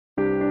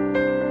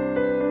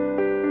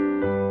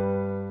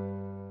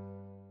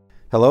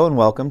Hello and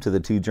welcome to the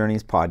Two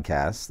Journeys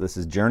podcast. This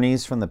is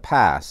Journeys from the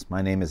Past.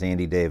 My name is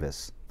Andy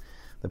Davis.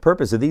 The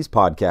purpose of these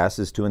podcasts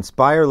is to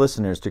inspire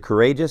listeners to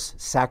courageous,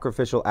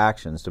 sacrificial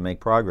actions to make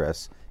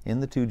progress in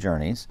the two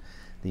journeys,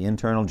 the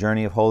internal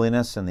journey of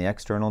holiness and the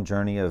external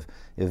journey of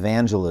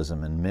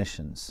evangelism and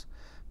missions,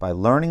 by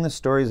learning the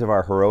stories of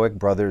our heroic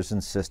brothers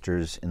and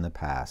sisters in the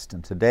past.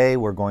 And today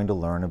we're going to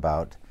learn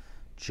about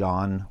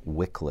John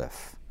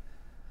Wycliffe.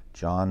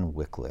 John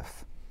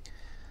Wycliffe.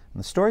 And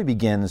the story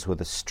begins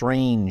with a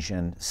strange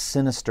and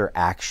sinister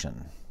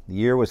action. The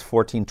year was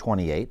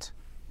 1428,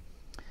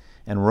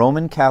 and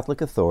Roman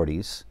Catholic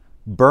authorities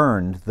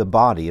burned the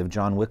body of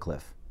John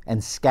Wycliffe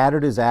and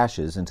scattered his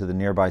ashes into the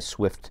nearby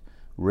Swift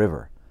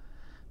River.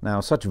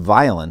 Now, such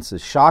violence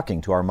is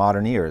shocking to our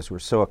modern ears. We're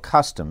so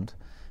accustomed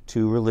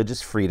to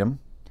religious freedom,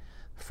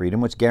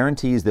 freedom which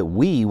guarantees that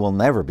we will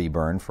never be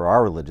burned for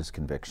our religious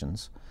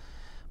convictions.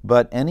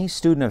 But any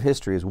student of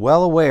history is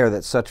well aware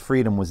that such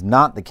freedom was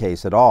not the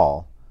case at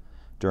all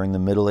during the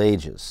Middle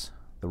Ages.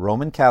 The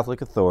Roman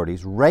Catholic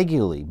authorities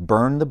regularly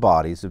burned the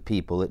bodies of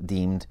people it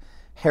deemed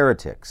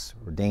heretics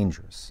or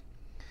dangerous.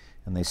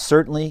 And they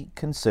certainly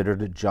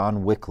considered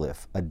John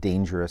Wycliffe a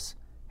dangerous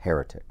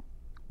heretic.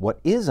 What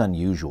is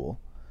unusual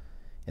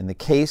in the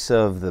case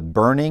of the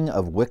burning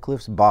of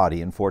Wycliffe's body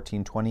in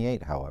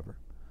 1428, however,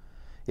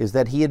 is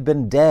that he had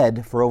been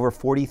dead for over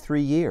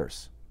 43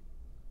 years.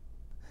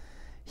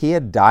 He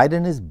had died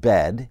in his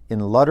bed in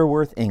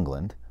Lutterworth,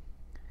 England,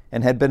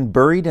 and had been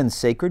buried in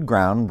sacred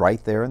ground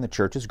right there in the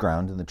church's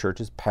ground in the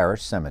church's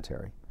parish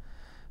cemetery.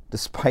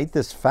 Despite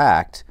this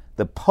fact,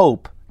 the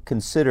Pope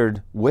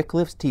considered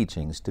Wycliffe's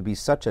teachings to be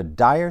such a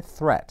dire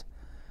threat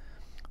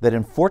that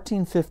in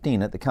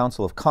 1415 at the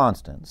Council of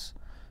Constance,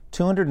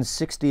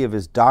 260 of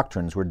his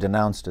doctrines were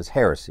denounced as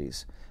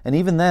heresies. And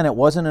even then, it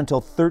wasn't until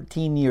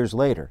 13 years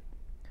later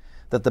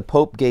that the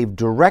Pope gave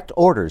direct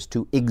orders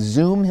to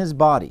exhume his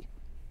body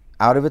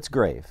out of its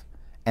grave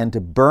and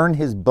to burn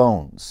his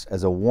bones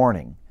as a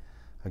warning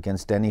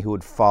against any who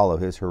would follow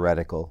his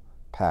heretical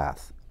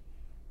path.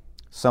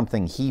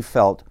 Something he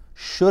felt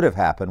should have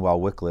happened while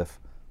Wycliffe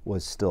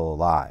was still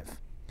alive.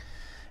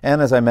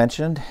 And as I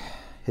mentioned,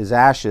 his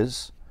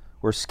ashes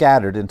were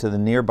scattered into the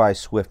nearby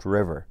Swift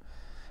River.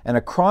 And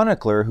a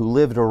chronicler who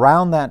lived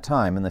around that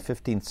time in the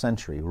 15th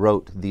century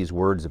wrote these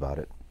words about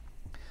it.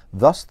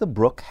 Thus the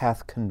brook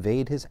hath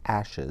conveyed his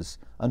ashes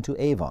unto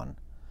Avon,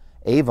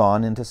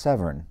 Avon into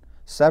Severn,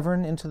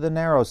 Severn into the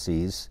narrow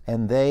seas,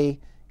 and they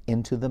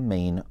into the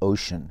main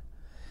ocean.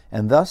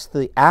 And thus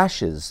the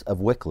ashes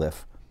of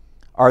Wycliffe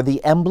are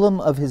the emblem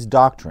of his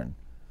doctrine,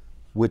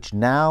 which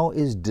now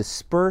is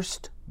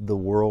dispersed the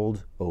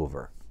world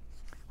over.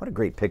 What a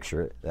great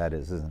picture that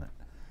is, isn't it?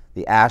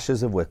 The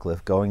ashes of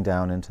Wycliffe going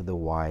down into the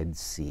wide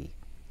sea.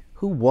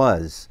 Who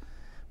was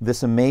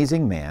this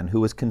amazing man who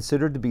was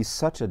considered to be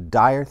such a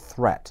dire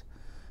threat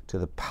to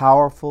the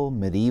powerful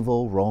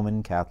medieval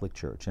Roman Catholic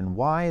Church? And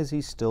why is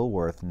he still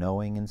worth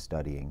knowing and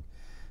studying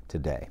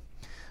today?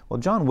 Well,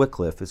 John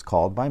Wycliffe is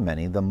called by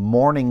many the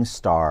morning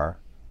star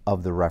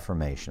of the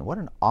Reformation. What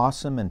an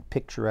awesome and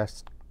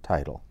picturesque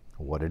title.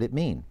 What did it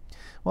mean?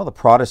 Well, the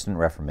Protestant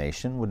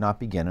Reformation would not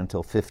begin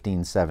until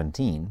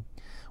 1517,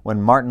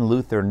 when Martin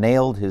Luther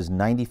nailed his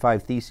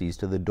 95 Theses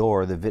to the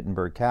door of the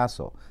Wittenberg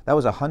Castle. That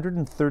was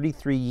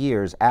 133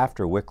 years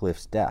after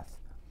Wycliffe's death.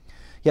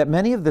 Yet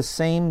many of the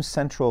same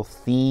central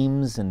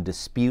themes and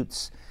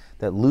disputes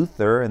that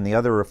Luther and the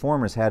other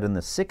reformers had in the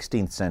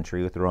 16th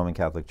century with the Roman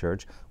Catholic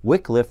Church,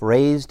 Wycliffe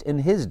raised in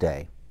his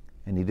day,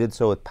 and he did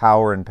so with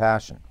power and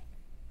passion.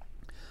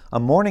 A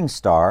morning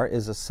star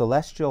is a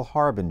celestial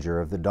harbinger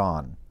of the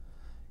dawn.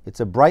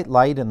 It's a bright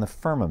light in the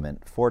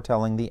firmament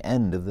foretelling the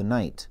end of the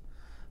night.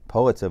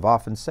 Poets have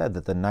often said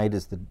that the night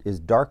is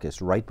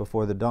darkest right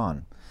before the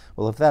dawn.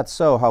 Well, if that's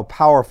so, how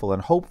powerful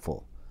and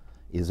hopeful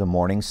is a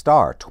morning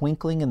star,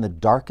 twinkling in the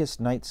darkest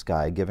night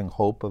sky, giving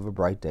hope of a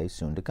bright day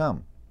soon to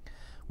come.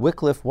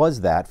 Wycliffe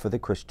was that for the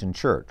Christian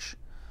Church.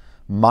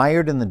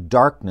 Mired in the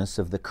darkness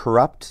of the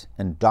corrupt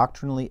and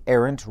doctrinally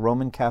errant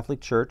Roman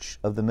Catholic Church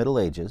of the Middle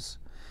Ages,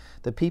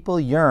 the people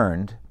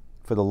yearned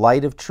for the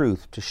light of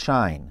truth to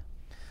shine.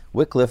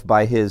 Wycliffe,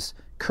 by his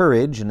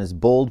courage and his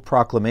bold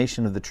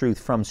proclamation of the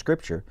truth from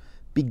Scripture,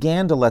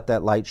 began to let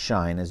that light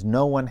shine as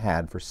no one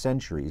had for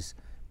centuries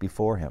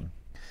before him.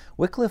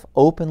 Wycliffe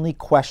openly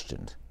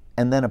questioned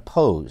and then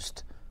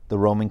opposed the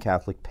Roman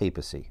Catholic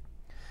papacy.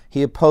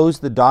 He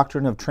opposed the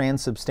doctrine of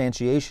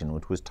transubstantiation,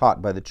 which was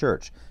taught by the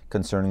Church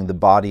concerning the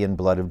body and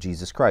blood of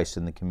Jesus Christ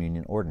in the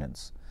communion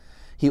ordinance.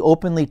 He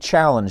openly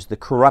challenged the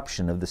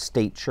corruption of the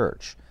state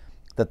church,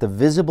 that the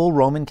visible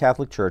Roman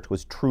Catholic Church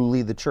was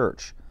truly the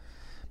Church,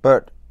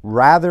 but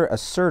rather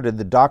asserted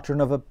the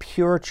doctrine of a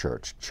pure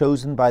church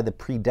chosen by the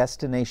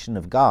predestination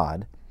of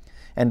God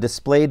and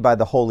displayed by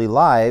the holy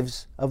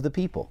lives of the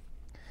people.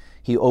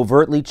 He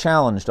overtly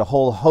challenged a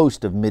whole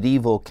host of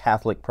medieval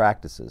Catholic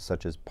practices,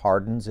 such as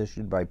pardons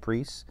issued by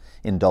priests,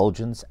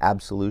 indulgence,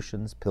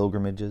 absolutions,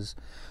 pilgrimages,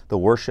 the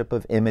worship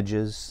of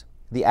images,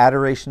 the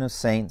adoration of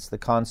saints, the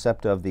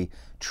concept of the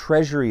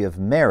treasury of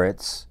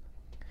merits,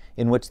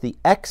 in which the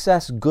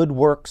excess good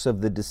works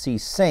of the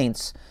deceased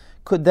saints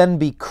could then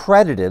be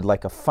credited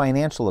like a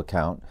financial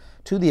account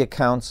to the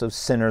accounts of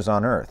sinners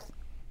on earth.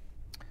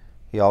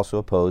 He also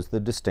opposed the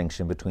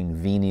distinction between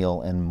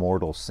venial and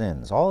mortal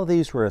sins. All of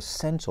these were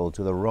essential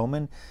to the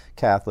Roman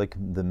Catholic,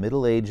 the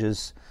Middle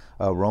Ages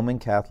Roman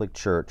Catholic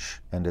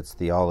Church and its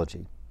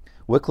theology.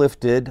 Wycliffe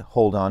did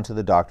hold on to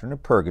the doctrine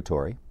of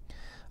purgatory,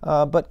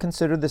 but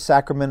considered the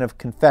sacrament of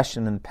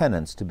confession and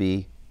penance to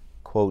be,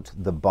 quote,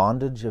 the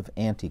bondage of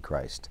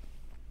Antichrist.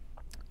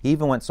 He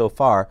even went so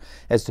far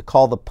as to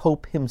call the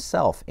Pope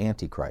himself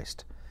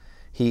Antichrist.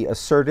 He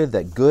asserted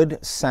that good,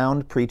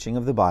 sound preaching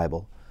of the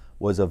Bible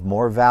was of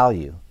more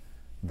value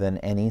than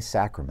any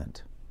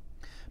sacrament.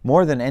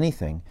 More than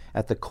anything,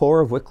 at the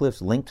core of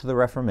Wycliffe's link to the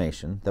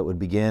Reformation that would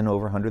begin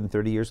over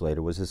 130 years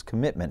later was his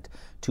commitment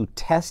to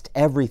test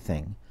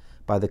everything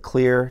by the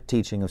clear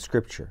teaching of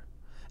Scripture,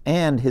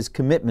 and his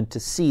commitment to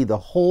see the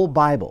whole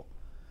Bible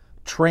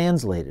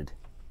translated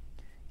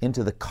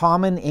into the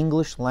common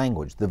English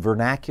language, the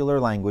vernacular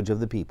language of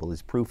the people,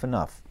 is proof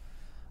enough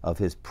of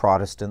his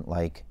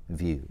Protestant-like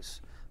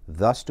views.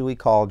 Thus do we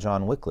call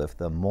John Wycliffe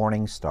the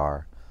morning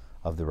star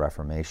of the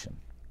Reformation.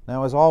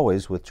 Now, as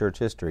always with church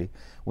history,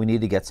 we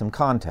need to get some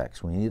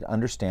context. We need to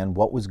understand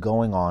what was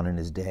going on in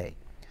his day.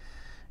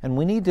 And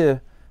we need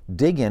to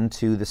dig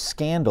into the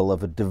scandal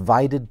of a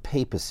divided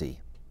papacy.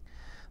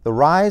 The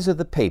rise of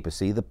the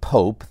papacy, the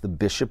Pope, the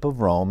Bishop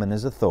of Rome, and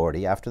his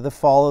authority after the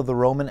fall of the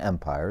Roman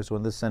Empire is one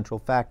of the central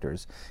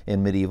factors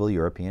in medieval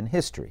European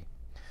history.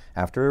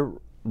 After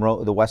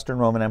the Western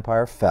Roman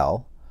Empire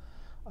fell,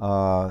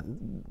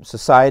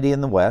 society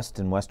in the West,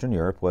 in Western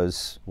Europe,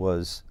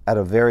 was at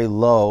a very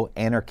low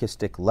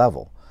anarchistic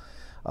level.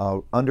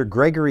 Under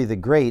Gregory the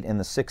Great in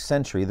the 6th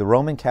century, the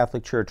Roman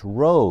Catholic Church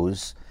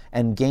rose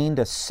and gained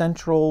a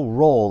central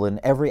role in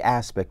every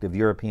aspect of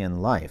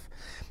European life.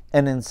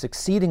 And in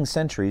succeeding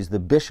centuries, the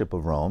Bishop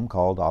of Rome,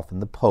 called often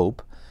the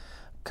Pope,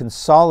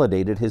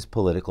 consolidated his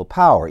political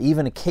power,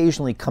 even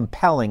occasionally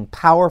compelling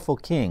powerful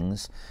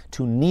kings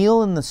to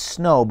kneel in the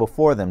snow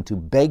before them to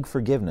beg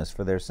forgiveness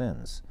for their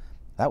sins.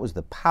 That was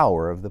the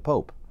power of the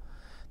Pope.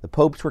 The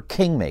popes were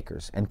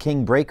kingmakers and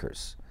king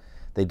breakers.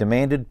 They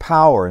demanded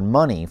power and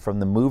money from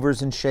the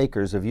movers and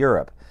shakers of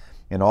Europe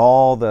and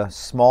all the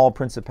small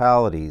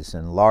principalities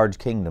and large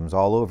kingdoms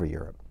all over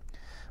Europe.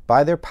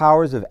 By their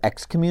powers of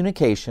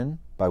excommunication,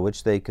 by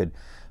which the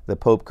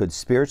Pope could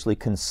spiritually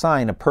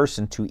consign a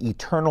person to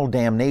eternal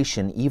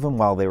damnation even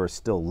while they were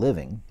still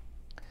living,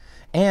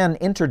 and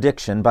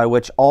interdiction, by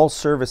which all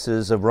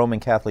services of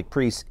Roman Catholic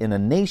priests in a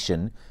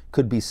nation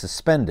could be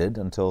suspended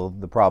until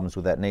the problems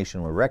with that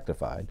nation were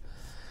rectified,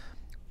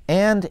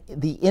 and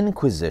the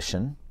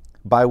Inquisition,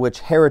 by which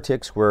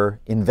heretics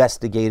were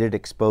investigated,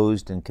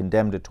 exposed, and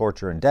condemned to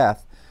torture and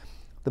death,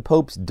 the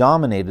popes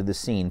dominated the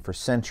scene for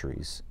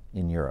centuries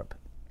in Europe.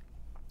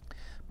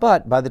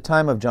 But by the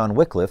time of John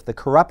Wycliffe, the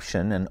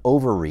corruption and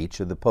overreach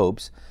of the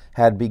popes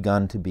had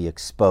begun to be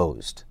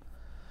exposed.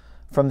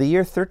 From the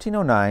year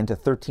 1309 to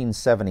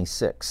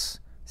 1376,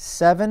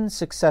 7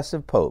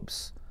 successive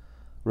popes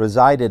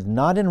resided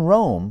not in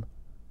Rome,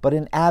 but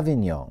in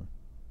Avignon,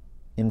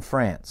 in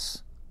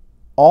France.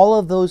 All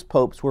of those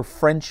popes were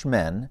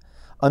Frenchmen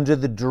under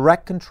the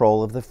direct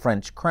control of the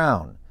French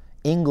crown,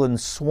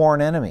 England's sworn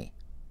enemy.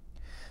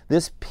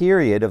 This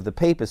period of the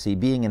papacy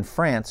being in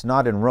France,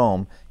 not in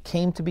Rome,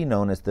 came to be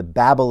known as the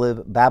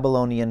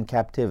Babylonian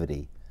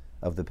captivity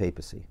of the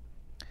papacy.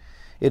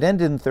 It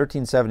ended in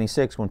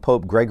 1376 when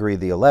Pope Gregory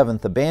XI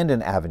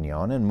abandoned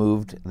Avignon and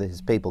moved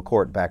his papal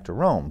court back to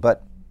Rome.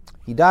 But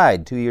he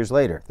died 2 years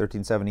later,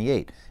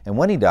 1378. And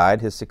when he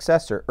died, his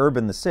successor,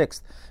 Urban VI,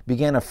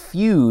 began a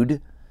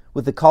feud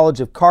with the College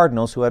of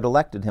Cardinals who had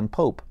elected him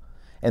pope.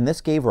 And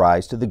this gave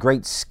rise to the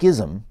Great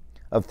Schism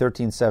of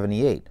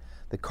 1378.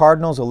 The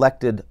cardinals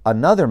elected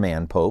another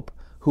man pope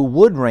who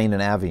would reign in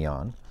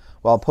Avignon,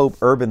 while Pope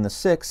Urban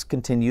VI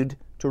continued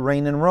to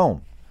reign in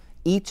Rome.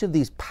 Each of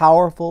these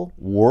powerful,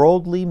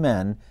 worldly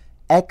men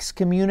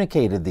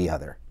excommunicated the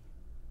other.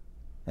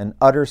 An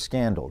utter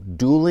scandal,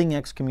 dueling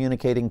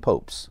excommunicating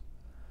popes.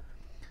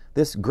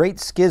 This great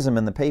schism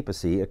in the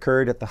papacy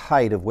occurred at the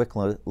height of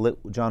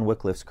John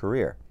Wycliffe's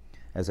career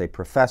as a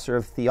professor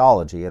of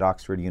theology at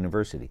Oxford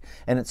University,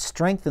 and it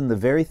strengthened the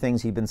very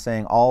things he'd been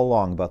saying all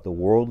along about the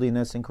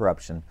worldliness and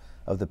corruption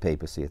of the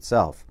papacy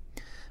itself.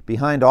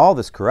 Behind all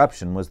this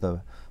corruption was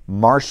the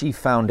marshy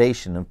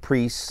foundation of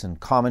priests and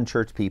common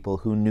church people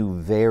who knew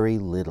very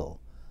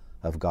little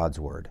of God's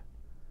Word.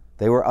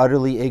 They were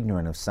utterly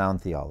ignorant of sound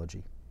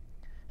theology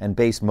and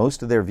based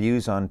most of their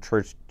views on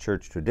church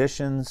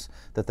traditions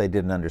that they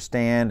didn't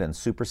understand and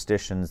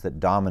superstitions that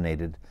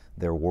dominated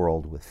their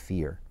world with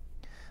fear.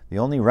 The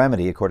only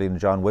remedy, according to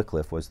John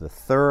Wycliffe, was the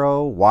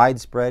thorough,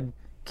 widespread,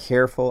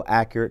 careful,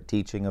 accurate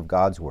teaching of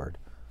God's Word,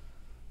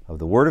 of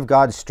the Word of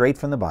God straight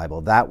from the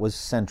Bible. That was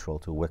central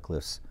to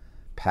Wycliffe's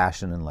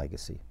passion and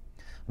legacy.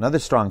 Another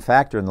strong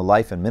factor in the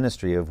life and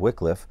ministry of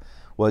Wycliffe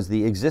was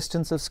the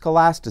existence of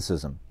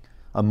scholasticism,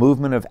 a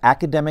movement of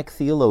academic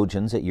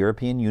theologians at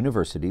European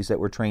universities that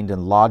were trained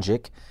in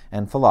logic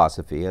and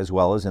philosophy as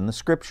well as in the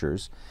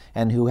scriptures,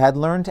 and who had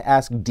learned to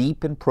ask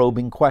deep and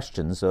probing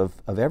questions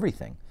of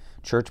everything,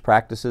 church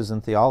practices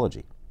and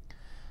theology.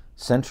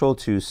 Central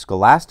to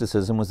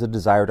scholasticism was the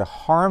desire to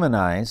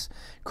harmonize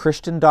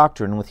Christian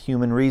doctrine with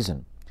human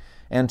reason,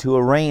 and to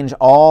arrange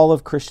all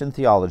of Christian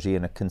theology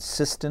in a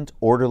consistent,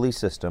 orderly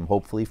system,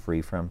 hopefully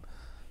free from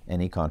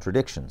any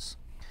contradictions.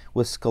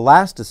 With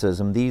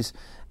scholasticism, these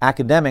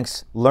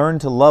academics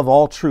learned to love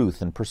all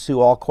truth and pursue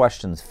all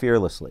questions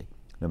fearlessly,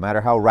 no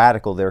matter how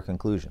radical their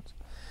conclusions.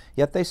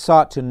 Yet they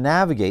sought to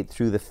navigate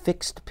through the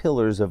fixed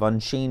pillars of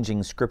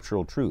unchanging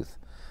scriptural truth.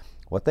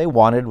 What they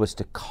wanted was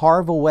to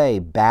carve away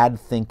bad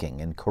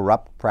thinking and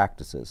corrupt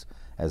practices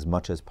as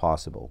much as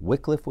possible.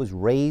 Wycliffe was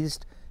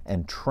raised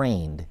and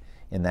trained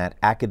in that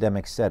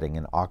academic setting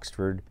in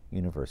Oxford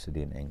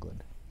University in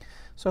England.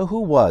 So who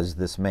was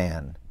this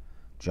man,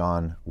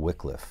 John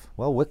Wycliffe?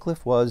 Well,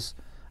 Wycliffe was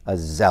a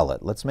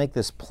zealot. Let's make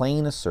this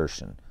plain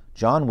assertion.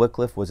 John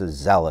Wycliffe was a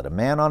zealot, a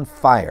man on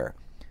fire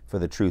for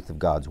the truth of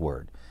God's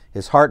Word.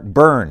 His heart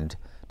burned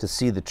to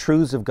see the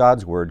truths of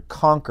God's Word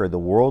conquer the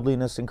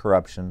worldliness and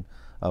corruption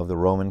of the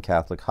Roman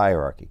Catholic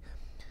hierarchy,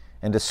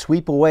 and to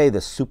sweep away the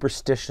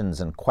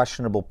superstitions and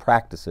questionable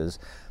practices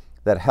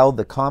that held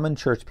the common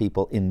church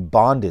people in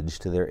bondage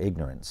to their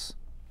ignorance.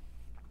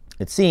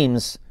 It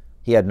seems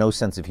he had no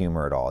sense of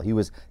humor at all. He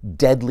was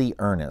deadly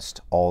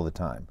earnest all the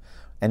time,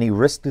 and he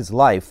risked his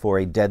life for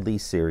a deadly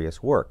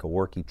serious work, a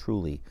work he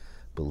truly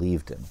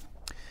believed in.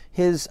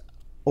 His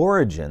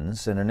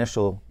origins and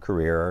initial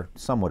career are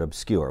somewhat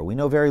obscure. We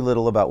know very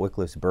little about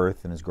Wycliffe's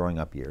birth and his growing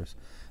up years.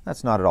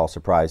 That's not at all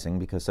surprising,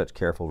 because such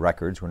careful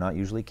records were not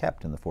usually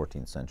kept in the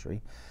 14th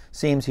century.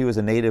 Seems he was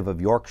a native of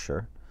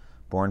Yorkshire,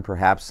 born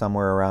perhaps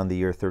somewhere around the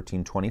year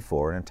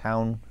 1324 in a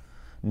town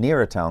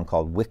near a town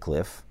called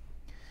Wycliffe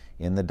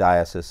in the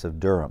Diocese of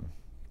Durham.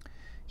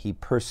 He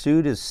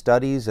pursued his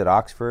studies at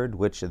Oxford,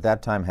 which at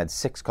that time had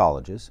 6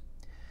 colleges.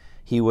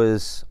 He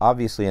was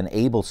obviously an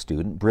able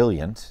student,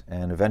 brilliant,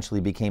 and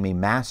eventually became a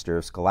master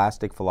of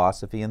scholastic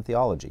philosophy and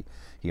theology.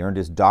 He earned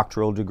his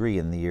doctoral degree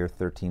in the year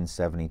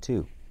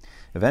 1372.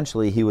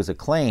 Eventually, he was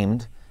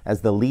acclaimed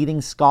as the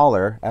leading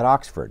scholar at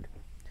Oxford,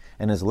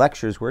 and his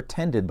lectures were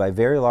attended by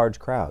very large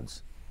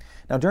crowds.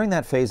 Now, during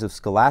that phase of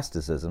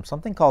scholasticism,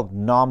 something called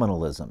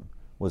nominalism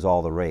was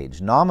all the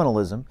rage.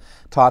 Nominalism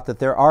taught that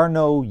there are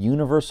no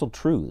universal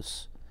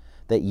truths,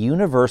 that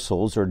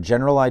universals or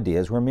general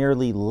ideas were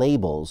merely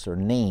labels or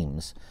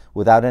names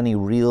without any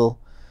real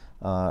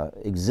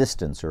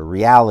existence or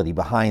reality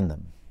behind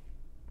them.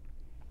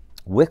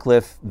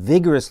 Wycliffe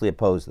vigorously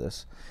opposed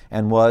this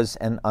and was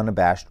an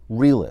unabashed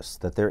realist,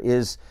 that there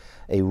is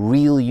a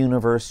real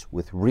universe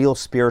with real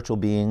spiritual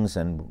beings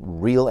and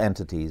real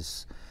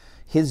entities.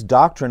 His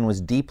doctrine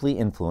was deeply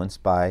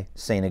influenced by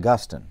St.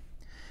 Augustine,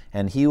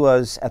 and he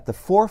was at the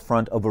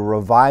forefront of a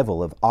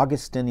revival of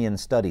Augustinian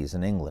studies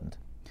in England.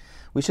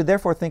 We should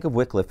therefore think of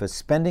Wycliffe as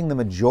spending the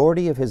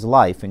majority of his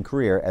life and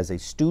career as a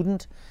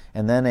student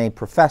and then a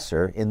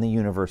professor in the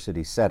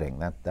university setting.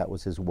 That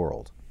was his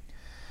world.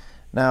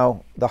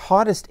 Now, the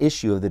hottest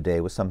issue of the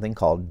day was something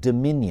called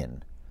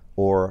dominion,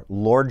 or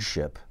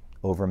lordship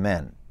over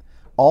men.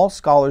 All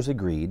scholars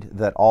agreed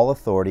that all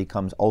authority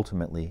comes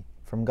ultimately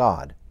from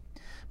God.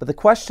 But the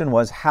question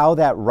was how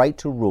that right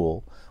to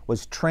rule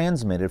was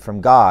transmitted from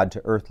God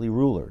to earthly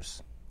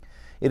rulers.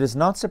 It is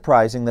not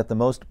surprising that the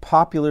most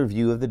popular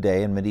view of the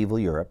day in medieval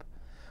Europe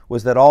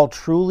was that all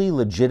truly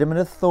legitimate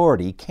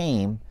authority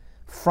came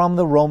from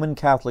the Roman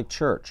Catholic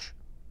Church.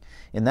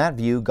 In that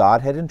view,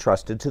 God had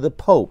entrusted to the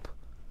Pope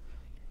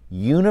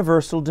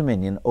universal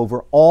dominion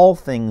over all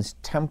things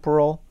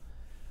temporal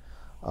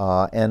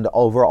and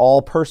over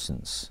all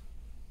persons.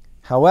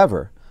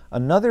 However,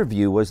 another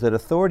view was that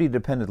authority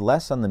depended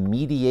less on the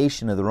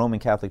mediation of the Roman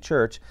Catholic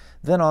Church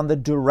than on the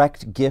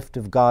direct gift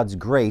of God's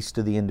grace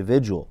to the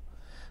individual.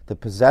 The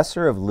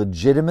possessor of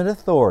legitimate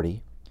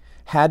authority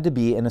had to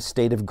be in a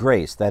state of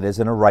grace, that is,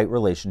 in a right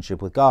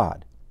relationship with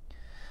God.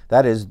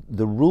 That is,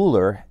 the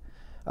ruler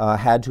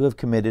had to have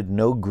committed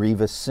no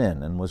grievous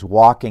sin and was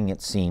walking,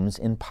 it seems,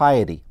 in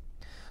piety.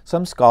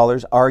 Some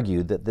scholars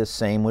argued that this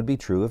same would be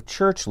true of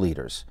church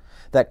leaders,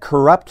 that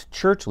corrupt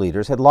church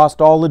leaders had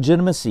lost all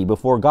legitimacy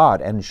before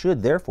God and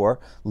should therefore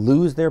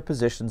lose their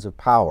positions of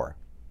power.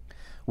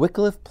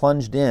 Wycliffe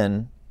plunged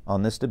in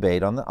on this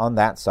debate on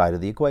that side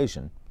of the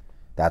equation.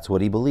 That's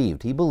what he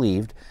believed. He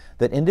believed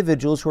that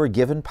individuals who were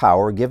given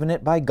power were given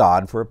it by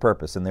God for a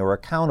purpose, and they were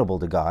accountable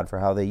to God for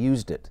how they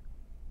used it.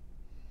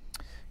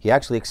 He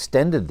actually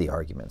extended the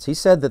arguments. He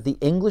said that the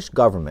English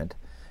government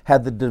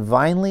had the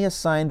divinely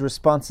assigned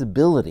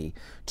responsibility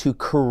to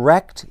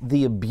correct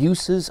the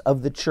abuses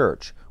of the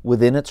church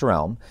within its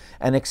realm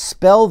and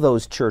expel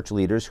those church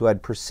leaders who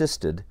had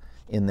persisted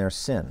in their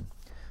sin.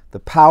 The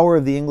power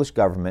of the English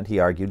government, he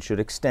argued, should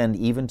extend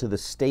even to the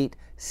state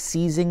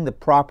seizing the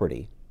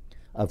property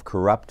of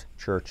corrupt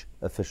church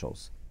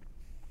officials.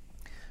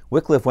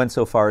 Wycliffe went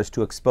so far as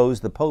to expose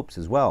the popes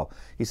as well.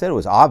 He said it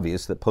was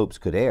obvious that popes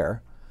could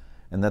err,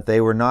 and that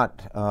they were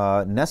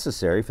not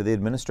necessary for the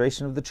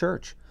administration of the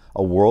church.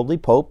 A worldly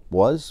pope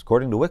was,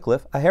 according to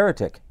Wycliffe, a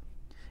heretic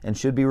and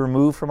should be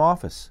removed from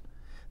office.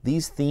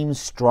 These themes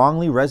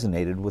strongly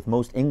resonated with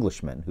most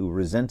Englishmen who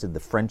resented the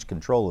French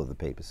control of the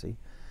papacy,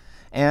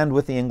 and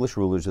with the English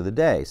rulers of the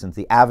day, since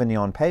the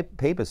Avignon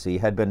papacy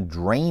had been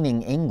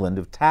draining England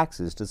of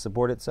taxes to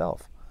support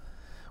itself.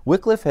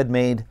 Wycliffe had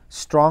made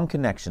strong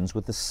connections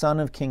with the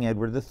son of King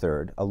Edward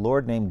III, a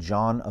lord named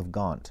John of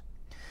Gaunt.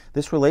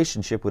 This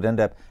relationship would end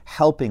up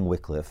helping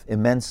Wycliffe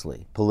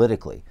immensely,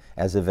 politically,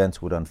 as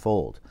events would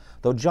unfold.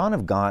 Though John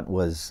of Gaunt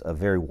was a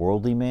very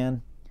worldly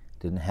man,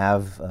 didn't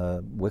have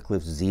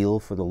Wycliffe's zeal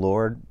for the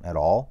Lord at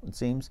all, it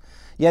seems,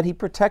 yet he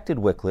protected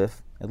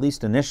Wycliffe, at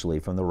least initially,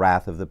 from the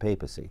wrath of the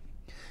papacy,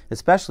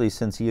 especially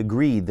since he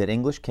agreed that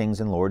English kings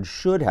and lords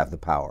should have the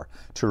power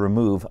to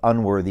remove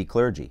unworthy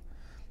clergy.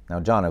 Now,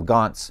 John of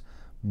Gaunt's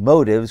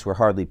motives were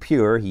hardly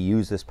pure. He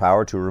used this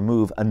power to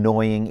remove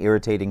annoying,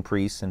 irritating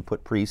priests and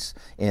put priests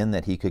in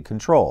that he could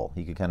control.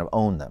 He could kind of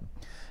own them.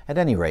 At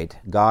any rate,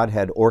 God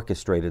had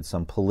orchestrated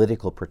some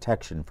political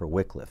protection for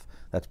Wycliffe.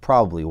 That's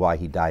probably why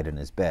he died in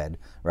his bed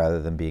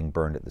rather than being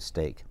burned at the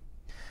stake.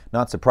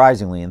 Not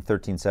surprisingly, in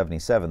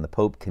 1377, the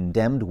Pope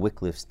condemned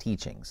Wycliffe's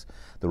teachings.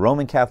 The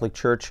Roman Catholic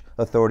Church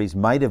authorities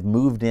might have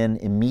moved in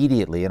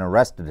immediately and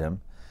arrested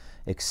him,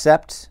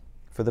 except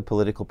for the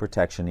political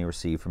protection he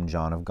received from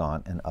John of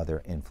Gaunt and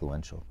other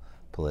influential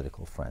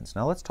political friends.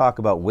 Now let's talk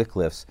about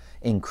Wycliffe's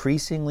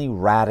increasingly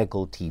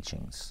radical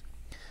teachings.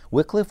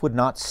 Wycliffe would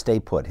not stay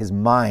put. His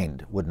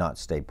mind would not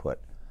stay put.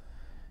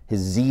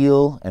 His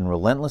zeal and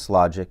relentless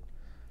logic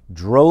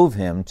drove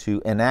him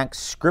to enact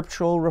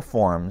scriptural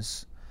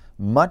reforms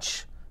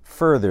much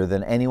further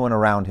than anyone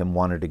around him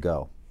wanted to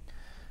go.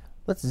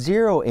 Let's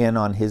zero in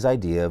on his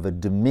idea of a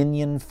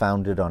dominion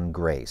founded on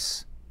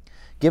grace.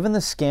 Given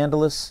the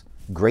scandalous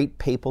Great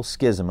Papal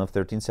Schism of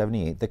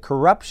 1378, the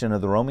corruption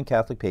of the Roman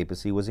Catholic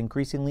papacy was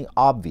increasingly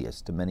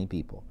obvious to many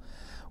people.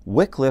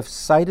 Wycliffe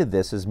cited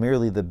this as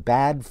merely the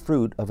bad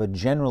fruit of a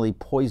generally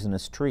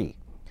poisonous tree.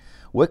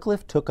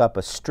 Wycliffe took up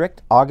a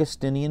strict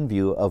Augustinian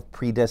view of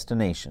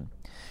predestination,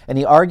 and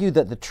he argued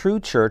that the true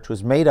church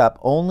was made up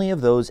only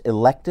of those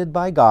elected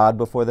by God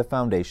before the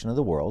foundation of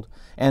the world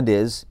and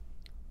is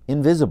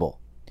invisible.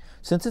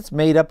 Since it's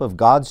made up of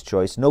God's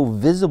choice, no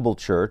visible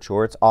church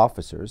or its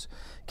officers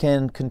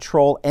can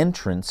control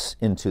entrance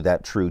into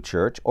that true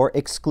church or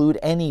exclude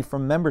any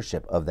from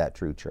membership of that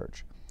true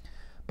church.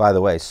 By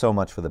the way, so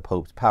much for the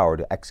Pope's power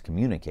to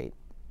excommunicate.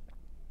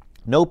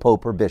 No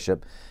pope or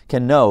bishop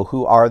can know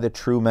who are the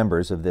true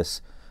members of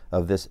this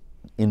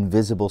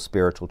invisible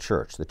spiritual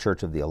church, the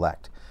church of the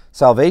elect.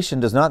 Salvation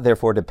does not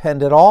therefore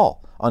depend at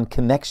all on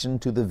connection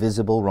to the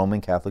visible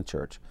Roman Catholic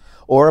Church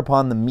or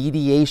upon the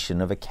mediation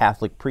of a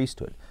Catholic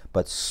priesthood,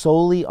 but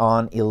solely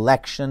on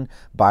election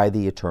by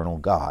the eternal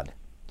God.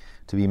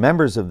 To be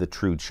members of the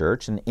true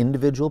church, an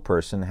individual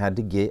person had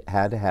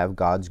to have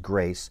God's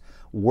grace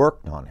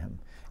worked on him.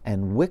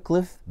 And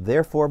Wycliffe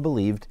therefore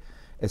believed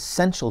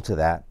essential to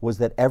that was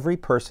that every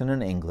person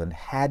in England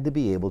had to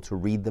be able to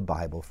read the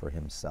Bible for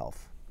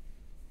himself.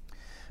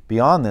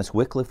 Beyond this,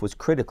 Wycliffe was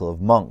critical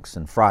of monks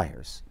and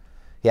friars.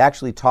 He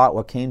actually taught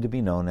what came to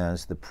be known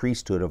as the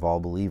priesthood of all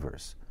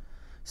believers,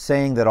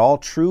 saying that all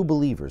true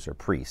believers are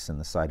priests in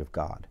the sight of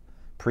God.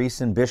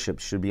 Priests and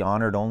bishops should be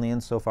honored only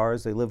insofar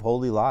as they live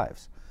holy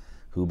lives,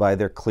 who by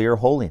their clear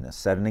holiness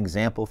set an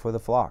example for the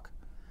flock.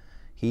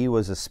 He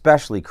was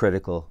especially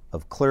critical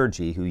of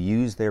clergy who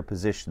used their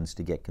positions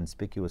to get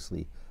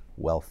conspicuously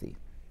wealthy.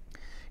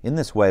 In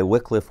this way,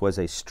 Wycliffe was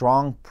a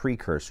strong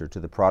precursor to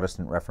the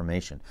Protestant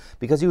Reformation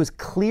because he was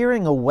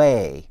clearing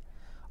away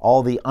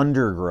all the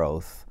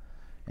undergrowth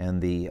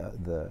and the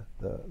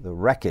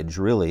wreckage,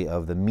 really,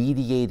 of the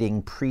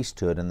mediating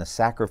priesthood and the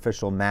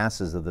sacrificial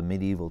masses of the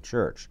medieval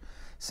church,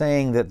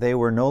 saying that they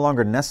were no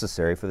longer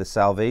necessary for the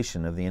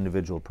salvation of the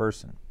individual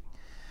person.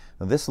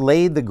 Now, this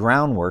laid the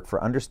groundwork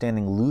for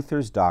understanding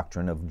Luther's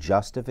doctrine of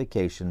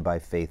justification by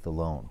faith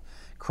alone.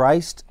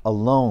 Christ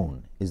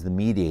alone is the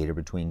mediator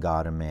between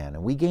God and man,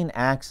 and we gain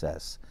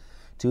access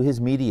to his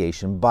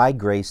mediation by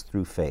grace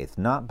through faith,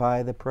 not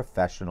by the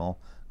professional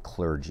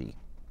clergy.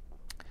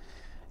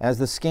 As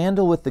the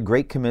scandal with the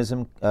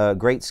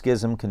Great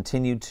Schism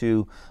continued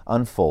to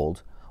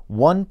unfold,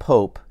 one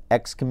pope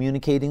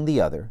excommunicating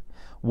the other,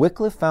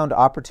 Wycliffe found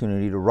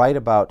opportunity to write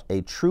about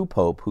a true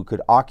pope who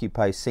could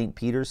occupy St.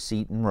 Peter's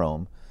seat in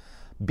Rome,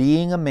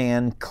 being a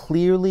man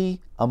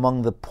clearly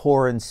among the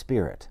poor in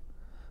spirit,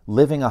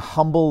 living a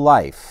humble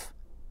life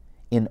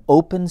in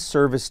open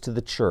service to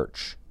the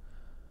church.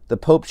 The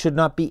pope should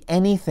not be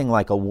anything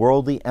like a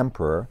worldly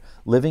emperor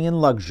living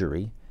in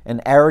luxury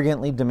and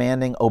arrogantly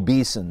demanding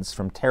obeisance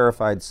from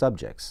terrified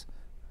subjects.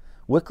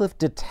 Wycliffe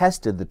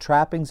detested the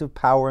trappings of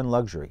power and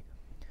luxury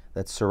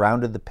that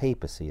surrounded the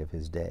papacy of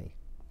his day.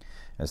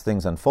 As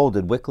things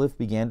unfolded, Wycliffe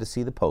began to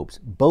see the popes,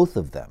 both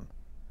of them,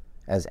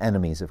 as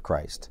enemies of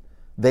Christ.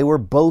 They were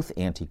both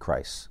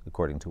antichrists,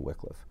 according to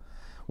Wycliffe.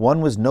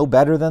 One was no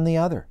better than the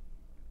other.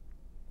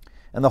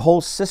 And the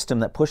whole system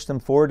that pushed them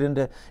forward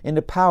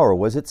into power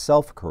was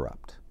itself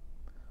corrupt.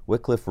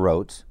 Wycliffe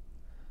wrote,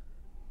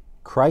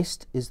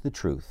 "Christ is the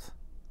truth.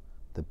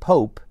 The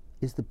Pope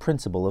is the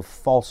principle of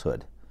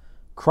falsehood.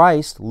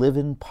 Christ lived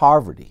in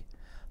poverty.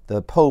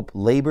 The Pope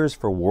labors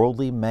for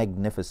worldly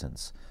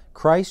magnificence.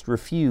 Christ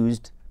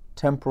refused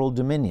temporal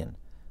dominion.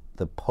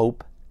 The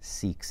Pope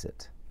seeks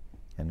it."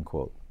 End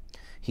quote.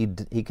 He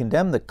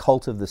condemned the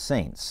cult of the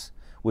saints,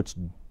 which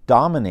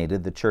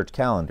dominated the church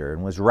calendar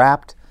and was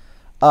wrapped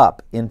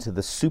up into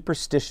the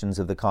superstitions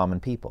of the common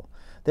people.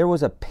 There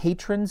was a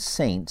patron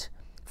saint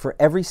for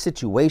every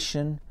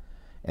situation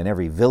and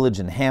every village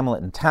and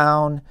hamlet and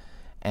town,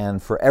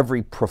 and for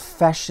every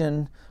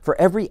profession, for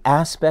every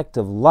aspect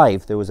of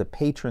life, there was a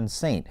patron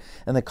saint.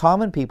 And the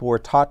common people were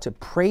taught to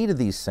pray to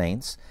these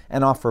saints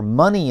and offer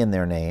money in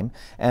their name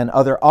and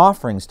other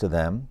offerings to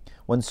them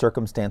when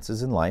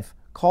circumstances in life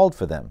called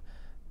for them.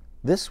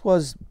 This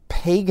was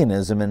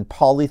paganism and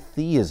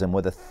polytheism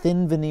with a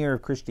thin veneer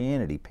of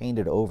Christianity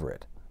painted over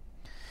it.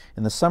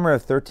 In the summer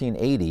of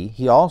 1380,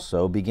 he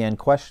also began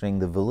questioning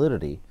the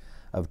validity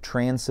of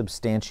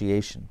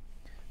transubstantiation.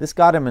 This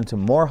got him into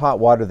more hot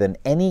water than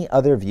any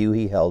other view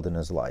he held in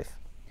his life.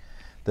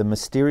 The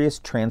mysterious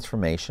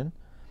transformation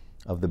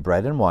of the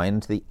bread and wine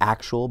into the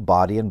actual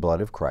body and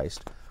blood of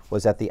Christ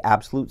was at the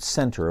absolute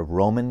center of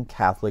Roman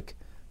Catholic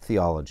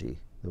theology,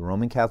 the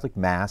Roman Catholic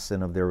Mass,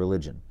 and of their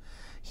religion.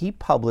 He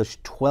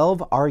published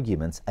 12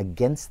 arguments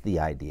against the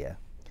idea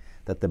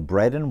that the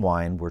bread and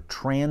wine were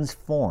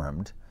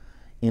transformed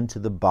into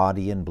the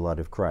body and blood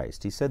of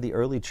Christ. He said the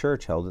early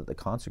church held that the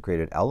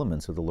consecrated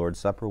elements of the Lord's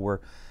Supper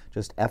were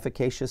just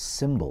efficacious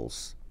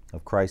symbols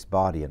of Christ's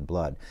body and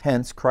blood.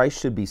 Hence, Christ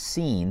should be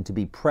seen to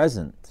be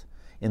present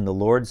in the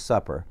Lord's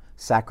Supper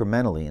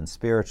sacramentally and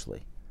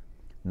spiritually,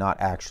 not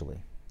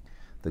actually.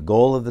 The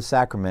goal of the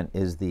sacrament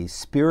is the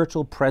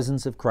spiritual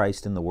presence of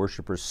Christ in the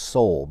worshiper's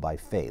soul by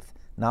faith,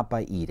 not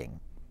by eating.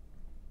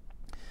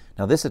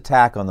 Now, this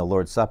attack on the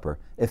Lord's Supper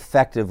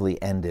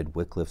effectively ended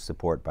Wycliffe's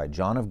support by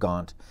John of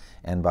Gaunt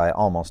and by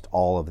almost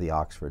all of the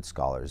Oxford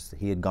scholars.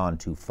 He had gone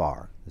too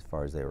far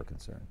as they were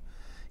concerned.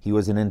 He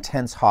was in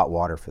intense hot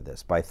water for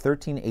this. By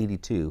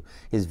 1382,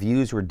 his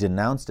views were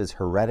denounced as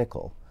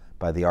heretical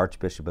by the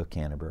Archbishop of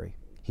Canterbury.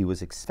 He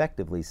was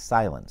effectively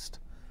silenced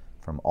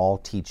from all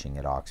teaching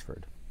at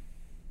Oxford.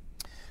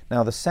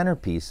 Now, the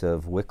centerpiece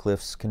of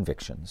Wycliffe's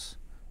convictions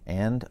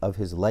and of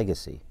his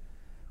legacy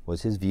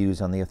was his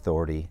views on the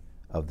authority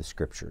of the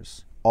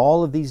Scriptures.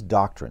 All of these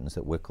doctrines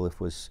that Wycliffe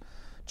was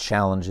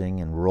challenging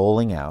and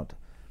rolling out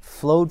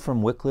flowed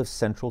from Wycliffe's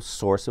central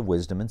source of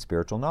wisdom and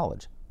spiritual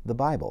knowledge, the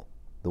Bible,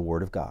 the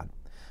Word of God.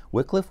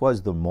 Wycliffe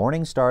was the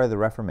morning star of the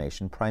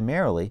Reformation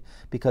primarily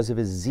because of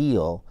his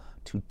zeal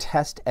to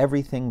test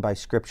everything by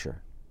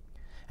Scripture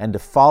and to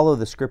follow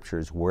the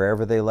Scriptures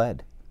wherever they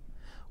led.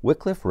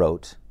 Wycliffe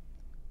wrote,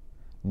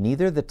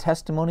 "Neither the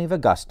testimony of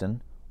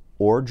Augustine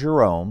or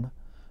Jerome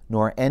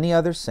nor any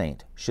other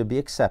saint should be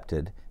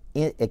accepted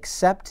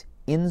except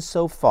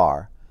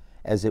insofar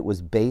as it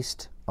was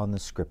based on the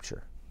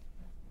Scripture."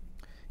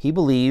 He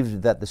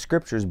believed that the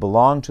Scriptures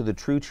belonged to the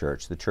true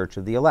church, the church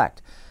of the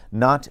elect,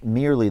 not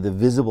merely the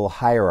visible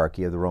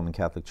hierarchy of the Roman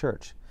Catholic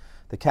Church.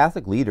 The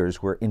Catholic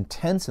leaders were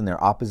intense in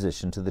their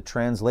opposition to the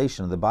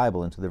translation of the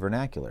Bible into the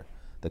vernacular,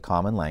 the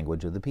common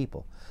language of the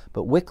people.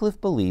 But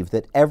Wycliffe believed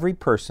that every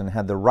person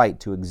had the right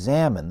to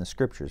examine the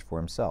Scriptures for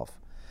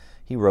himself.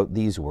 He wrote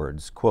these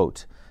words,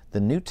 quote,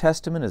 "The New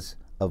Testament is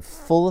of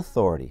full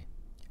authority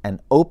and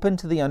open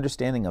to the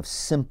understanding of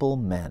simple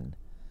men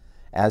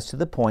as to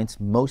the points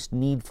most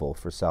needful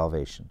for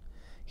salvation.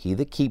 He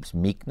that keeps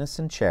meekness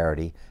and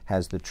charity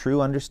has the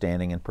true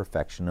understanding and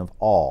perfection of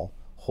all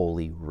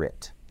Holy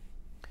Writ."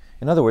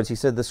 In other words, he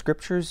said the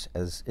Scriptures,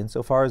 as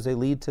insofar as they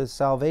lead to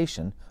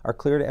salvation, are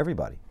clear to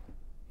everybody.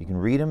 You can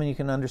read them and you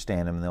can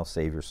understand them, and they'll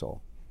save your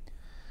soul.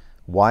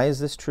 Why is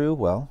this true?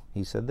 Well,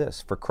 he said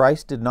this, "For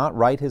Christ did not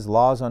write his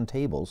laws on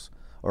tables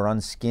or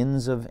on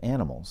skins of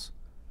animals,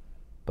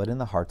 but in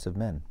the hearts of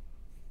men."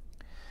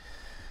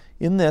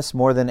 In this,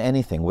 more than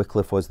anything,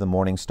 Wycliffe was the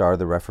morning star of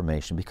the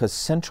Reformation, because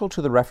central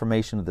to the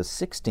Reformation of the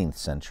 16th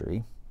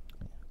century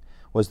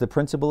was the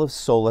principle of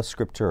sola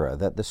scriptura,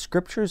 that the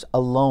Scriptures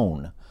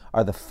alone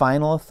are the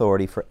final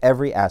authority for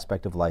every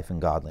aspect of life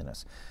and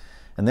godliness.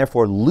 And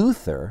therefore,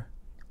 Luther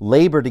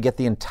labored to get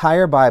the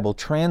entire Bible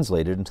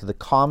translated into the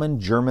common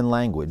German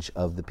language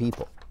of the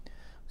people.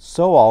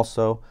 So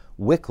also,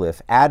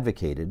 Wycliffe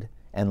advocated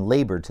and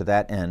labored to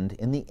that end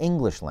in the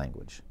English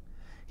language.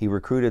 He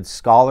recruited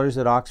scholars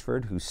at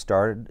Oxford who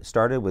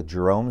started with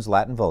Jerome's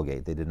Latin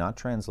Vulgate. They did not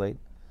translate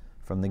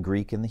from the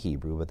Greek and the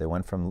Hebrew, but they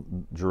went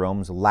from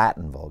Jerome's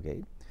Latin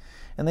Vulgate.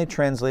 And they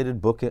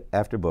translated book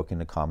after book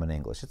into common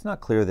English. It's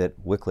not clear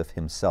that Wycliffe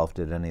himself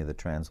did any of the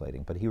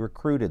translating, but he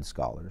recruited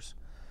scholars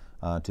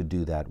to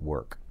do that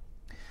work.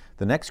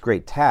 The next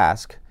great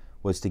task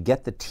was to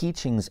get the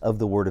teachings of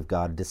the Word of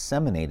God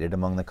disseminated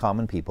among the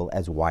common people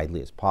as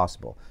widely as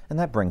possible. And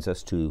that brings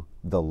us to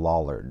the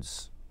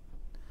Lollards.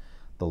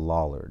 The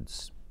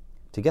Lollards.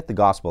 To get the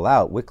gospel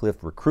out,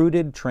 Wycliffe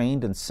recruited,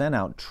 trained, and sent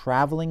out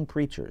traveling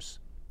preachers.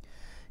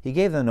 He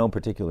gave them no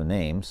particular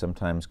name,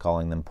 sometimes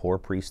calling them poor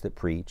priests that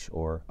preach,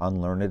 or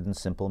unlearned and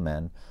simple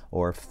men,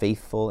 or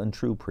faithful and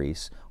true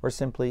priests, or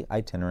simply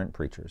itinerant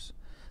preachers.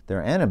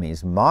 Their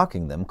enemies,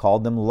 mocking them,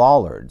 called them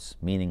lollards,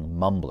 meaning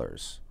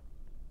mumblers.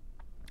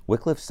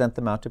 Wycliffe sent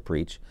them out to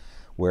preach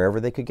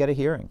wherever they could get a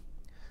hearing,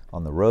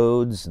 on the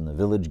roads, in the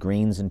village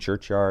greens and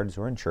churchyards,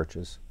 or in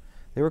churches.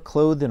 They were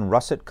clothed in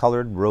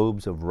russet-colored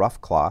robes of rough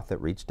cloth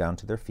that reached down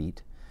to their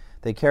feet.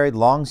 They carried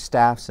long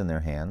staffs in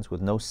their hands,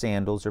 with no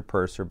sandals or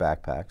purse or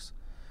backpacks.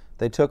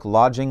 They took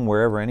lodging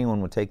wherever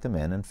anyone would take them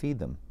in and feed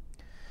them.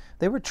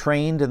 They were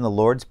trained in the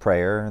Lord's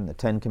Prayer and the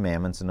Ten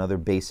Commandments and other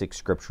basic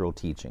scriptural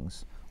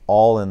teachings,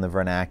 all in the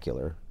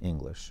vernacular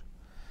English.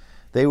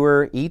 They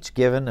were each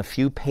given a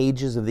few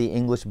pages of the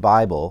English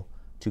Bible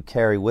to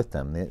carry with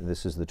them.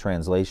 This is the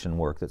translation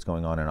work that's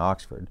going on in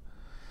Oxford.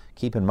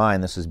 Keep in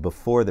mind, this is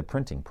before the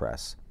printing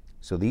press,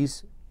 so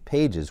these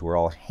pages were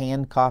all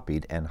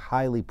hand-copied and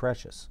highly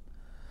precious.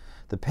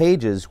 The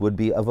pages would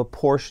be of a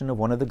portion of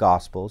one of the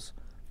Gospels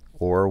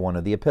or one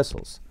of the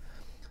epistles.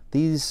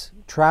 These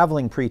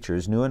traveling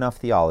preachers knew enough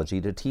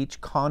theology to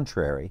teach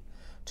contrary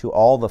to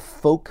all the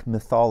folk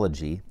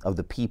mythology of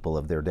the people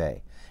of their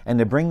day, and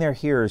to bring their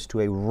hearers to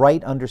a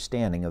right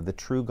understanding of the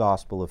true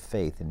gospel of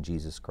faith in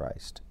Jesus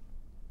Christ.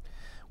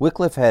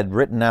 Wycliffe had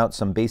written out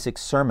some basic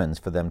sermons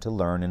for them to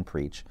learn and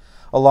preach,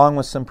 along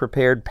with some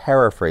prepared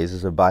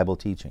paraphrases of Bible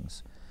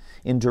teachings.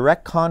 In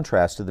direct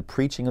contrast to the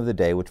preaching of the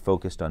day, which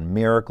focused on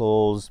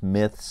miracles,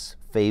 myths,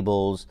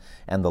 fables,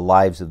 and the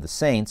lives of the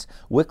saints,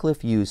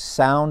 Wycliffe used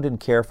sound and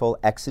careful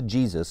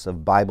exegesis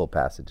of Bible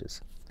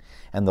passages,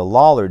 and the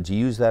Lollards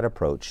used that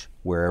approach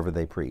wherever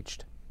they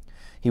preached.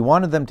 He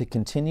wanted them to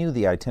continue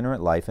the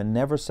itinerant life and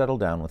never settle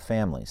down with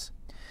families.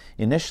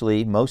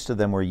 Initially, most of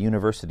them were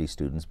university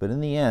students, but in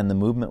the end, the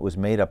movement was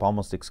made up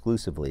almost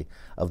exclusively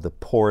of the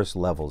poorest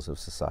levels of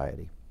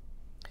society.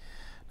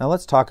 Now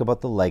let's talk about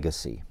the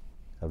legacy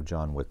of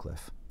John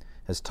Wycliffe.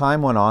 As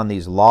time went on,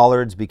 these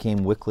Lollards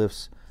became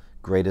Wycliffe's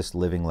greatest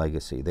living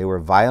legacy. They were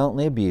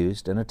violently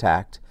abused and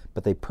attacked,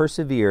 but they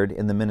persevered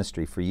in the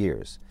ministry for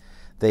years.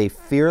 They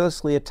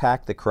fearlessly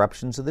attacked the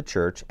corruptions of the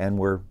church and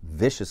were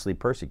viciously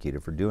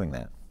persecuted for doing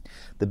that.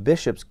 The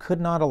bishops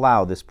could not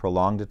allow this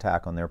prolonged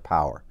attack on their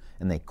power,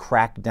 and they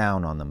cracked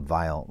down on them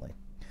violently.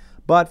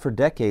 But for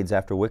decades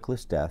after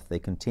Wycliffe's death, they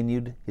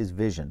continued his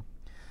vision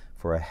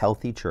for a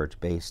healthy church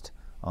based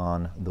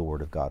on the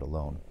Word of God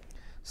alone.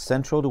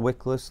 Central to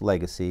Wycliffe's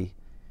legacy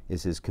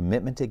is his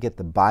commitment to get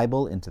the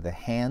Bible into the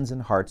hands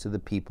and hearts of the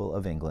people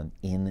of England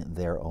in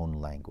their own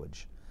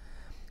language.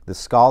 The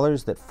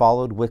scholars that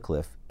followed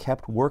Wycliffe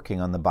kept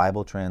working on the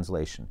Bible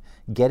translation,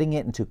 getting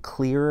it into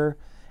clearer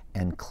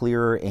and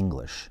clearer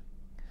English.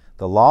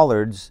 The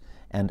Lollards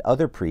and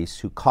other priests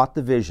who caught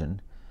the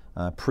vision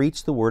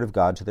preached the Word of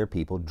God to their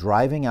people,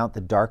 driving out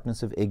the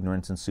darkness of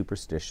ignorance and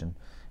superstition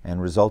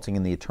and resulting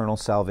in the eternal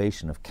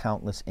salvation of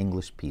countless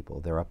English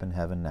people. They're up in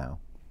heaven now.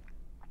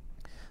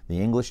 The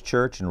English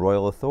church and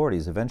royal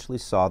authorities eventually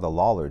saw the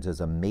Lollards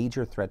as a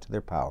major threat to their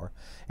power,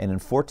 and in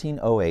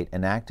 1408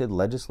 enacted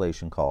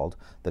legislation called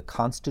the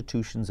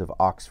Constitutions of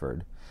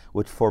Oxford,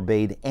 which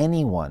forbade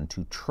anyone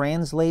to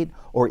translate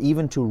or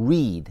even to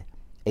read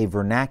a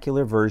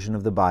vernacular version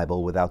of the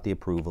Bible without the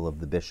approval of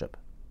the bishop.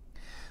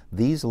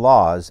 These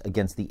laws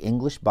against the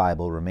English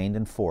Bible remained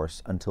in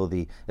force until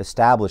the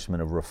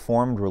establishment of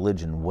Reformed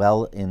religion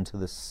well into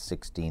the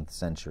 16th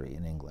century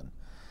in England.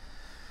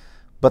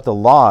 But the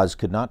laws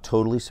could not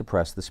totally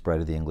suppress the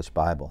spread of the English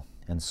Bible,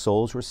 and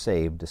souls were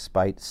saved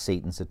despite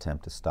Satan's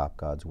attempt to stop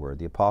God's Word.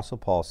 The Apostle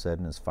Paul said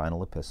in his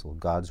final epistle,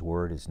 God's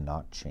Word is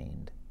not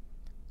chained.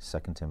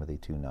 2 Timothy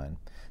 2:9.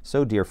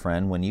 So, dear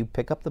friend, when you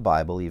pick up the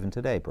Bible, even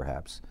today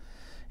perhaps,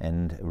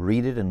 and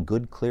read it in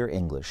good, clear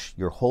English,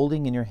 you're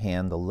holding in your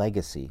hand the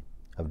legacy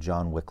of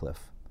John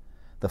Wycliffe,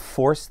 the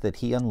force that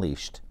he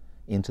unleashed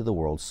into the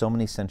world so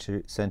many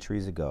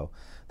centuries ago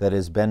that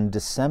has been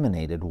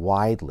disseminated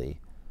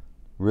widely,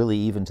 really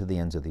even to the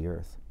ends of the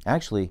earth.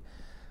 Actually,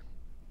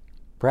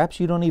 perhaps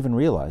you don't even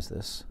realize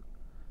this,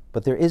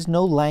 but there is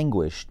no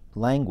language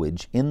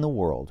in the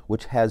world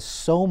which has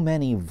so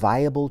many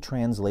viable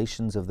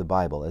translations of the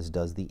Bible as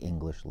does the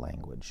English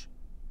language.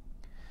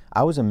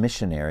 I was a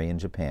missionary in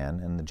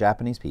Japan, and the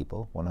Japanese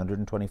people,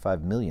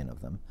 125 million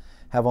of them,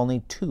 have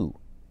only 2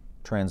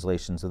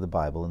 translations of the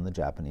Bible in the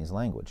Japanese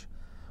language.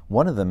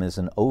 One of them is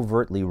an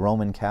overtly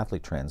Roman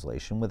Catholic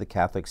translation with a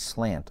Catholic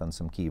slant on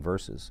some key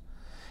verses.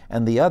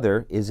 And the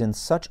other is in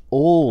such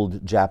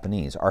old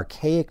Japanese,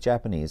 archaic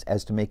Japanese,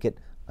 as to make it,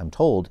 I'm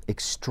told,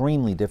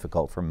 extremely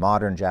difficult for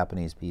modern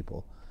Japanese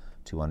people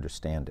to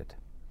understand it.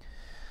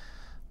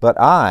 But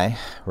I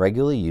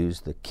regularly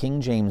use the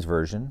King James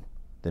Version,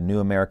 the New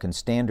American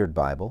Standard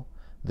Bible,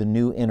 the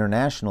New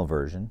International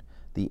Version,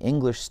 the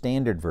English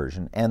Standard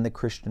Version, and the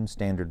Christian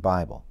Standard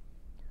Bible.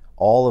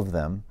 All of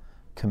them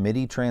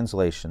committee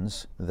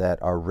translations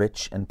that are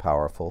rich and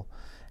powerful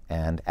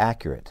and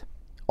accurate.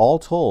 All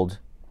told,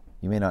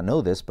 you may not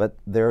know this, but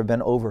there have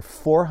been over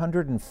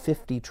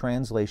 450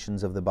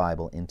 translations of the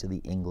Bible into the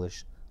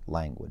English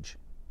language.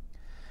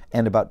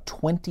 And about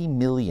 20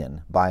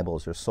 million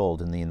Bibles are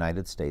sold in the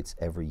United States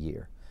every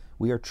year.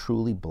 We are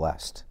truly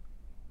blessed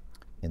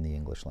in the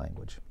English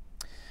language.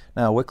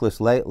 Now,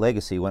 Wycliffe's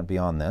legacy went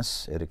beyond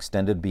this. It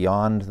extended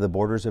beyond the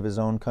borders of his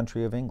own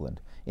country of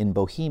England. In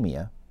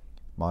Bohemia,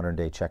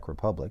 modern-day Czech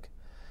Republic,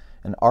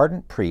 an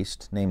ardent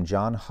priest named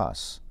John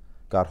Huss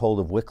got hold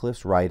of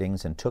Wycliffe's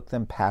writings and took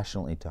them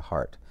passionately to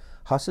heart.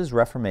 Huss's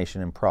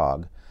Reformation in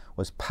Prague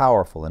was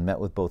powerful and met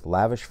with both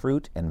lavish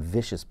fruit and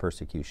vicious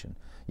persecution.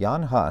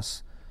 Jan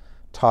Hus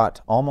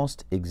taught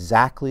almost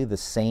exactly the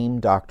same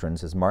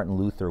doctrines as Martin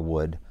Luther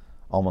would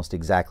almost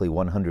exactly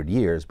 100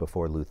 years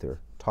before Luther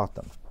taught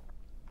them.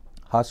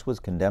 Huss was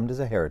condemned as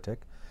a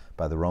heretic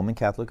by the Roman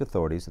Catholic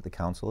authorities at the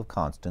Council of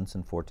Constance in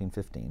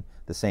 1415,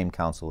 the same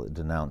council that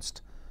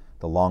denounced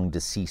the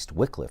long-deceased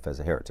Wycliffe as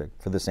a heretic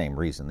for the same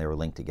reason. They were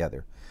linked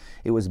together.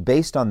 It was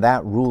based on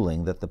that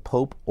ruling that the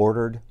Pope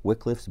ordered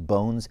Wycliffe's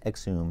bones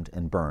exhumed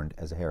and burned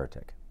as a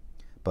heretic.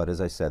 But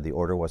as I said, the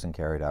order wasn't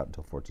carried out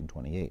until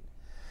 1428.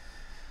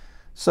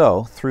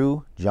 So,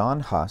 through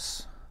John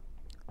Huss,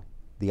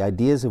 the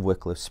ideas of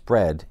Wycliffe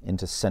spread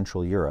into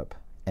Central Europe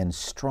and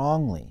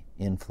strongly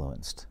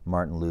influenced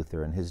Martin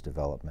Luther and his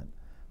development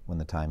when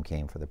the time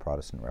came for the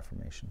Protestant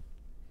Reformation.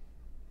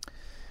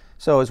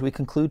 So, as we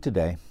conclude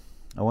today,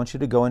 I want you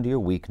to go into your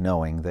week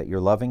knowing that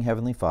your loving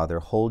Heavenly Father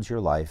holds your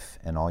life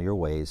and all your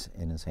ways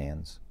in His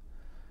hands.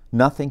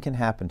 Nothing can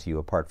happen to you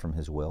apart from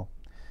His will.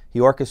 He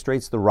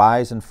orchestrates the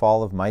rise and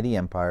fall of mighty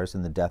empires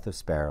and the death of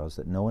sparrows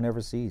that no one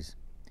ever sees.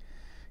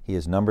 He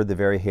has numbered the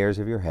very hairs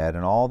of your head,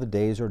 and all the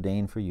days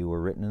ordained for you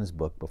were written in His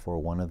book before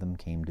one of them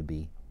came to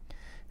be.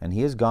 And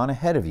He has gone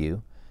ahead of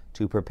you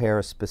to prepare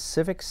a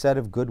specific set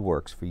of good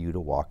works for you to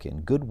walk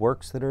in, good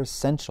works that are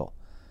essential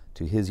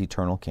to His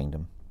eternal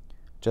kingdom.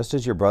 Just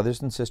as your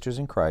brothers and sisters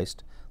in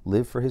Christ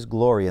live for His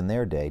glory in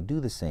their day, do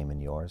the same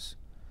in yours,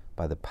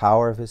 by the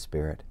power of His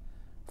Spirit,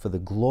 for the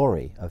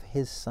glory of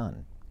His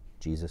Son,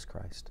 Jesus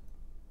Christ.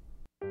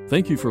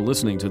 Thank you for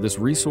listening to this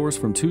resource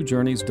from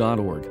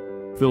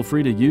twojourneys.org. Feel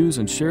free to use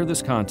and share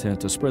this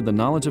content to spread the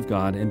knowledge of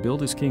God and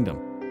build His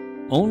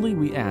kingdom. Only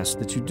we ask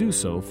that you do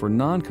so for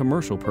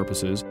non-commercial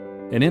purposes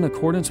and in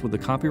accordance with the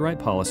copyright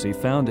policy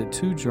found at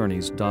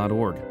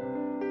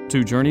twojourneys.org.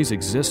 Two Journeys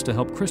exists to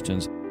help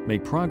Christians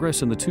make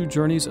progress in the two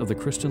journeys of the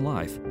Christian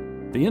life,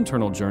 the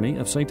internal journey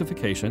of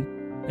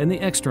sanctification and the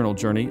external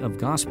journey of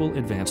gospel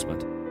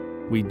advancement.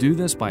 We do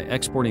this by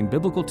exporting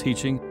biblical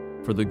teaching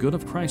for the good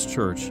of Christ's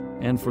church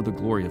and for the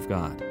glory of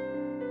God.